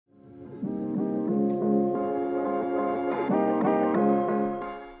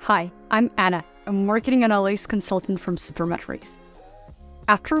Hi, I'm Anna, a marketing analytics consultant from Supermetrics.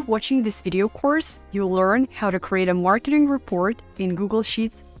 After watching this video course, you'll learn how to create a marketing report in Google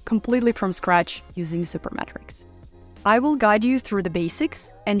Sheets completely from scratch using Supermetrics. I will guide you through the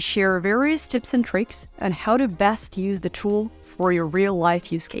basics and share various tips and tricks on how to best use the tool for your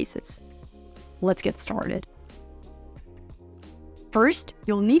real-life use cases. Let's get started. First,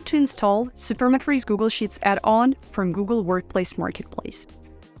 you'll need to install Supermetrics Google Sheets add-on from Google Workplace Marketplace.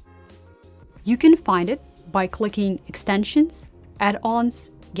 You can find it by clicking Extensions, Add-ons,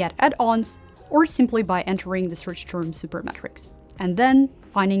 Get Add-ons, or simply by entering the search term Supermetrics, and then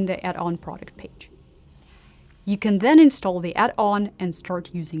finding the add-on product page. You can then install the add-on and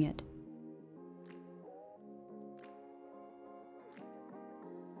start using it.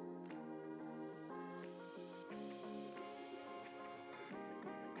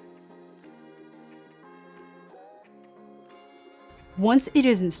 Once it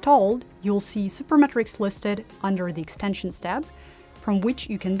is installed, you'll see Supermetrics listed under the Extensions tab, from which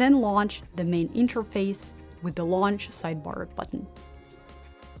you can then launch the main interface with the Launch Sidebar button.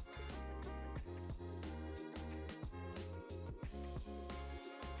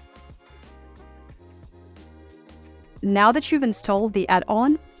 Now that you've installed the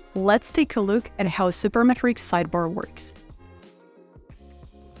add-on, let's take a look at how Supermetrics Sidebar works.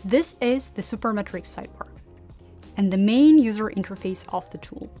 This is the Supermetrics Sidebar and the main user interface of the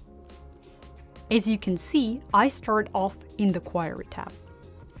tool. As you can see, I start off in the Query tab.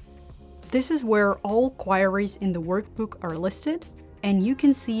 This is where all queries in the workbook are listed, and you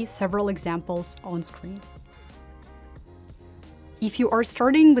can see several examples on screen. If you are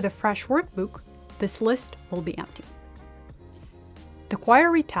starting with a fresh workbook, this list will be empty. The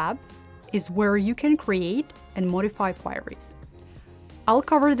Query tab is where you can create and modify queries. I'll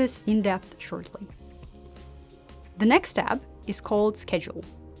cover this in depth shortly. The next tab is called Schedule.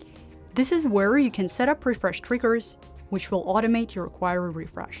 This is where you can set up refresh triggers, which will automate your query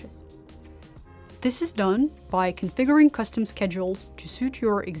refreshes. This is done by configuring custom schedules to suit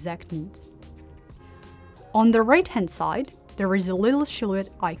your exact needs. On the right-hand side, there is a little silhouette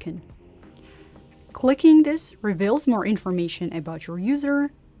icon. Clicking this reveals more information about your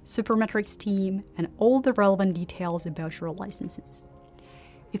user, Supermetrics team, and all the relevant details about your licenses.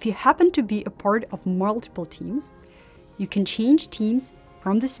 If you happen to be a part of multiple teams, you can change teams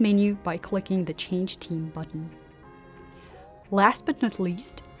from this menu by clicking the Change Team button. Last but not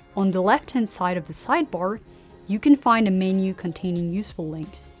least, on the left-hand side of the sidebar, you can find a menu containing useful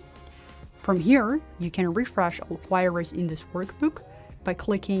links. From here, you can refresh all queries in this workbook by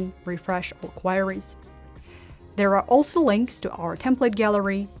clicking Refresh All Queries. There are also links to our template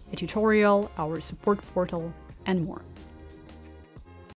gallery, a tutorial, our support portal, and more.